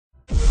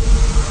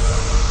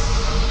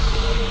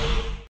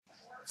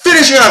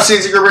Finishing off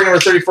season group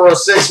number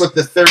 3406 with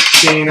the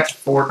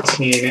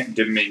 13-14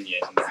 Dominion.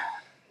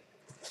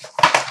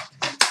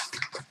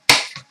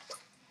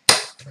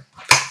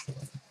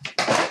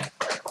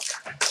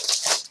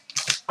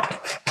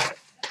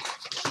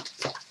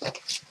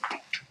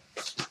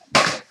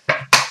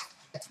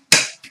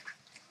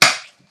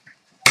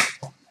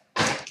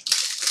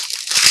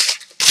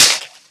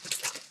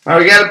 All right,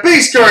 we got a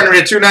base card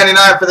number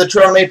 299 for the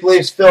Toronto Maple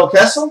Leafs, Phil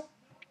Kessel.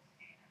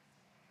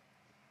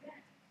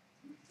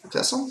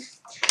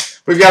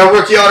 We've got a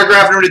rookie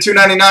autograph number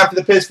 299 for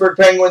the Pittsburgh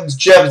Penguins,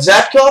 Jeff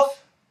Zatkov.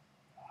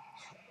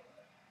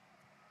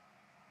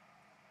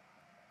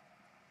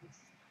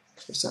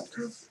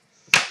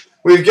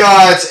 We've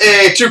got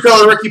a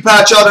two-color rookie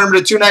patch auto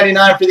number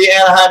 299 for the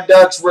Anaheim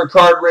Ducks,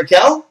 Rickard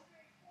Rakell.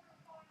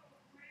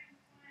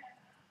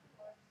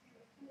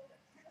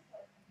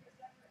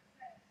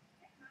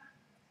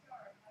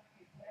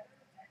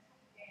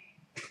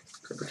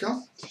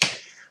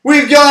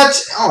 We've got,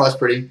 oh, that's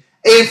pretty,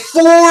 a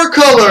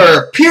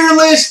four-color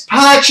Peerless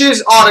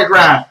Patches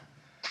autograph.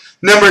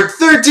 Number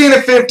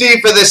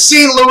 13/50 for the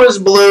St. Louis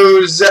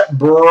Blues,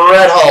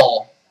 Brett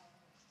Hull.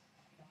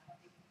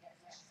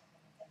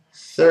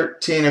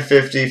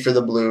 13/50 for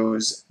the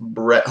Blues,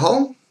 Brett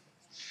Hull.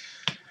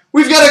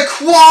 We've got a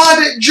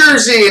quad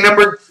jersey,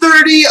 number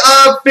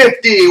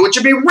 30/50, which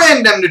would be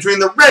random between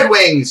the Red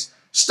Wings,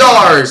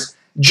 Stars,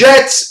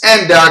 Jets,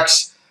 and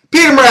Ducks.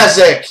 Peter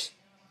Mrazek,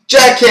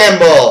 Jack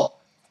Campbell,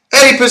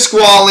 Eddie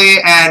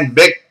Pasquale, and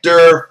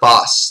Victor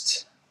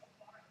Fost.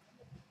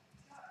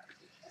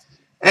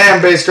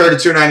 And base card of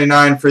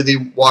 299 for the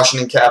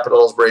Washington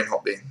Capitals, Braden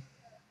Holtby.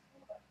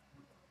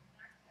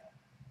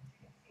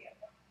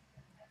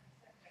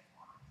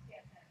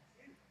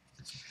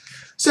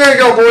 So there you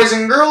go, boys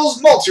and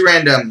girls.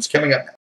 Multi-randoms coming up next.